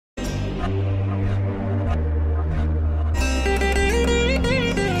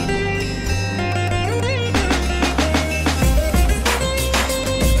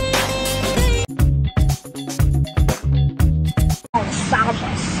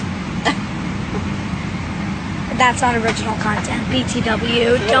That's not original content.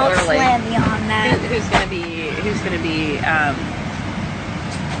 BTW, don't slam me on that. Who's gonna be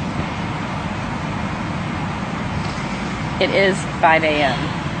it is 5 a.m.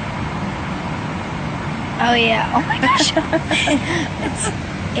 Oh yeah. Oh my gosh.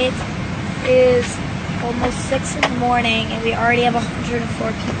 It is almost 6 in the morning and we already have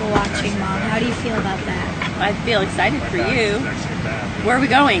 104 people watching, Mom. How do you feel about that? I feel excited for you. Where are we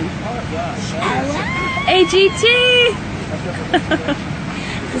going? AGT!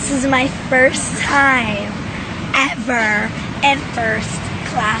 This is my first time ever in first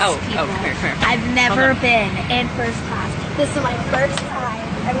class, people. Fair. I've never been in first class. This is my first time.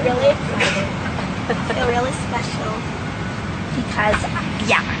 I'm really excited. I feel really special because,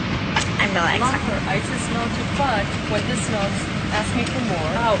 yeah, I'm really excited. Isis melts your butt. When this melts, ask me for more.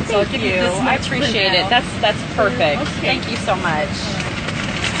 Oh, thank you. I appreciate it. That's perfect. Okay. Thank you so much.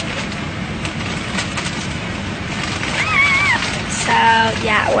 So,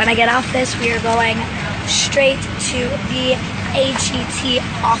 yeah, when I get off this, we are going straight to the AGT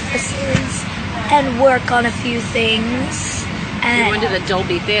offices and work on a few things. And you're going to the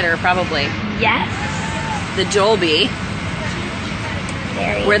Dolby Theater, probably. Yes. The Dolby.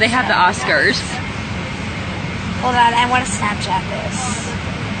 Where they have the Oscars. Hold on, I want to Snapchat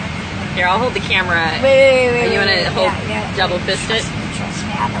this. Here, I'll hold the camera. Wait. You want to hold double fist it? Trust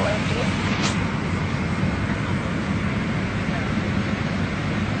me, I know what I'm doing.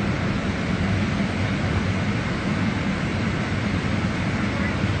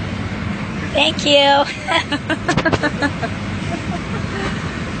 Thank you.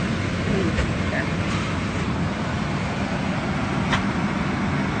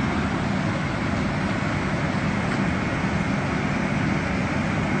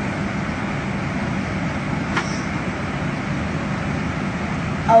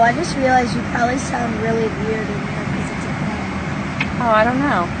 Oh, I just realized you probably sound really weird in here because it's a plane. Oh, I don't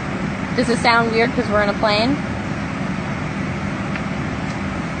know. Does it sound weird because we're in a plane?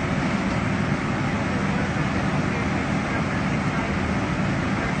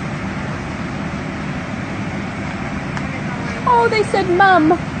 Oh, they said mum.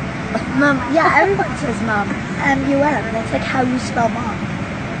 Mum, yeah, everyone says mum. M-U-M. That's like how you spell mom.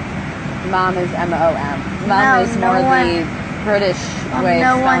 Mom is M-O-M. Mum is more the British way of spelling it.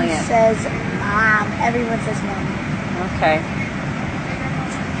 No one says mom. Everyone says mom. Okay.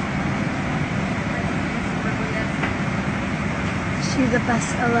 She's the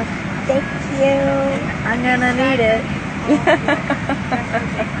best. I love. Thank you. I'm gonna need it.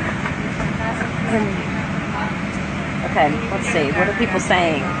 Okay, let's see. What are people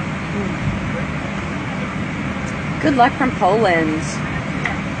saying? Good luck from Poland.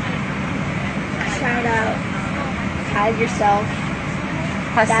 Shout out. Tag yourself.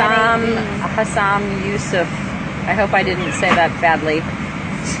 Hassam Yusuf. I hope I didn't say that badly.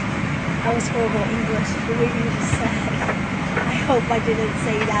 That was horrible English. The way you just said. I hope I didn't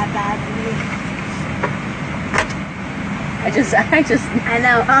say that badly. I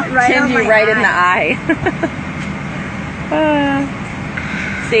know. Right pinned you right in the eye.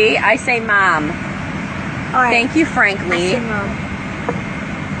 See, I say mom. All right. Thank you, frankly. I say mom.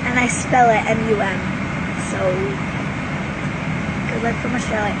 And I spell it M-U-M. So, good luck from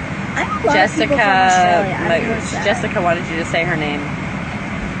Australia. I know a lot of people from Australia. Jessica wanted you to say her name.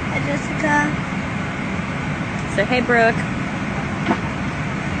 Hi, Jessica. Say, hey, Brooke.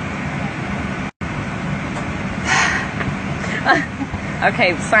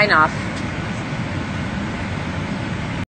 Okay, sign off.